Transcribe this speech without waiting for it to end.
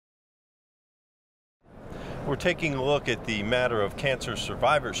We're taking a look at the matter of cancer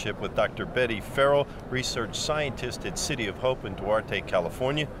survivorship with Dr. Betty Ferrell, research scientist at City of Hope in Duarte,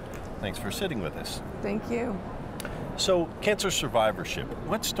 California. Thanks for sitting with us. Thank you. So, cancer survivorship,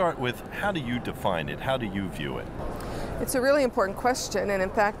 let's start with how do you define it? How do you view it? It's a really important question, and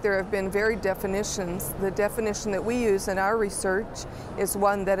in fact there have been varied definitions. The definition that we use in our research is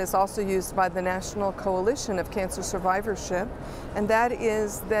one that is also used by the National Coalition of Cancer Survivorship, and that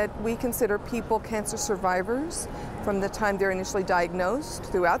is that we consider people cancer survivors from the time they're initially diagnosed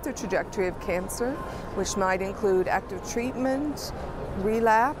throughout their trajectory of cancer, which might include active treatment,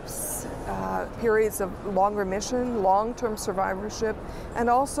 relapse, periods of long remission, long-term survivorship, and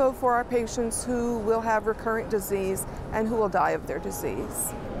also for our patients who will have recurrent disease and who will die of their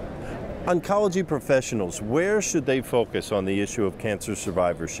disease. Oncology professionals, where should they focus on the issue of cancer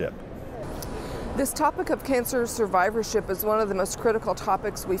survivorship? This topic of cancer survivorship is one of the most critical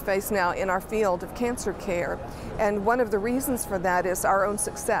topics we face now in our field of cancer care. And one of the reasons for that is our own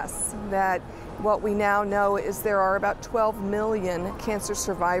success, that what we now know is there are about 12 million cancer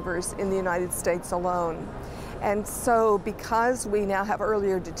survivors in the United States alone. And so because we now have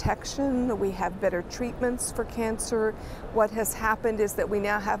earlier detection, we have better treatments for cancer, what has happened is that we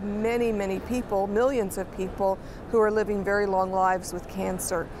now have many people, millions of people, who are living very long lives with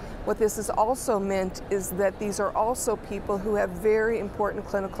cancer. What this has also meant is that these are also people who have very important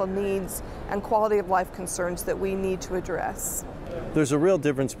clinical needs and quality of life concerns that we need to address. There's a real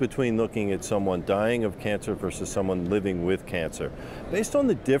difference between looking at someone dying of cancer versus someone living with cancer. Based on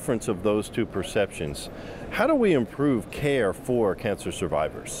the difference of those two perceptions, how do we improve care for cancer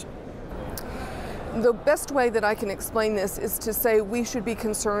survivors? The best way that I can explain this is to say we should be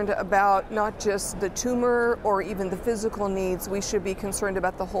concerned about not just the tumor or even the physical needs, we should be concerned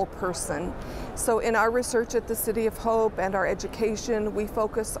about the whole person. So in our research at the City of Hope and our education, we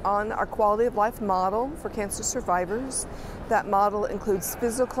focus on our quality of life model for cancer survivors. That model includes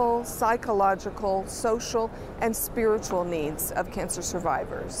physical, psychological, social, and spiritual needs of cancer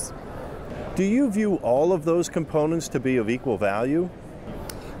survivors. Do you view all of those components to be of equal value?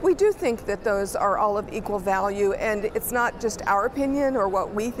 We do think that those are all of equal value, and it's not just our opinion or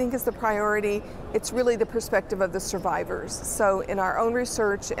what we think is the priority, it's really the perspective of the survivors. So in our own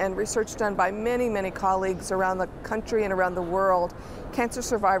research and research done by many colleagues around the country and around the world, cancer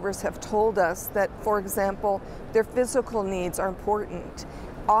survivors have told us that, for example, their physical needs are important.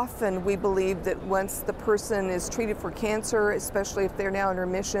 Often we believe that once the person is treated for cancer, especially if they're now in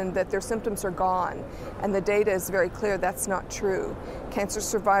remission, that their symptoms are gone. And the data is very clear that's not true. Cancer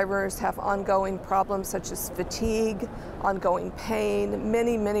survivors have ongoing problems such as fatigue, ongoing pain,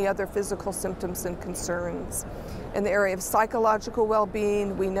 many other physical symptoms and concerns. In the area of psychological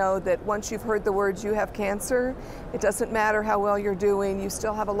well-being, we know that once you've heard the words you have cancer, it doesn't matter how well you're doing, you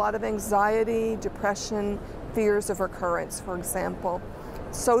still have a lot of anxiety, depression, fears of recurrence, for example.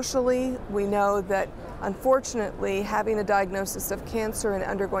 Socially, we know that unfortunately having a diagnosis of cancer and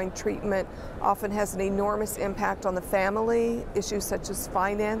undergoing treatment often has an enormous impact on the family, issues such as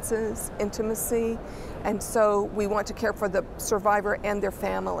finances, intimacy, and so we want to care for the survivor and their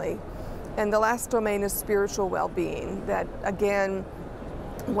family. And the last domain is spiritual well-being, that again,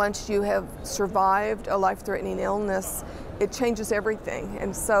 once you have survived a life-threatening illness, it changes everything.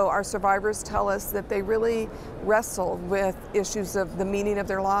 And so our survivors tell us that they really wrestle with issues of the meaning of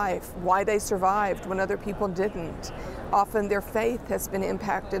their life, why they survived when other people didn't. Often their faith has been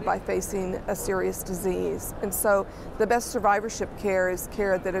impacted by facing a serious disease. And so the best survivorship care is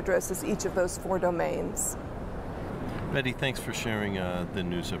care that addresses each of those four domains. Betty, thanks for sharing the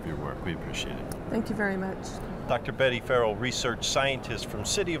news of your work. We appreciate it. Thank you very much. Dr. Betty Ferrell, research scientist from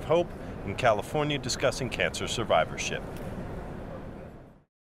City of Hope in California, discussing cancer survivorship.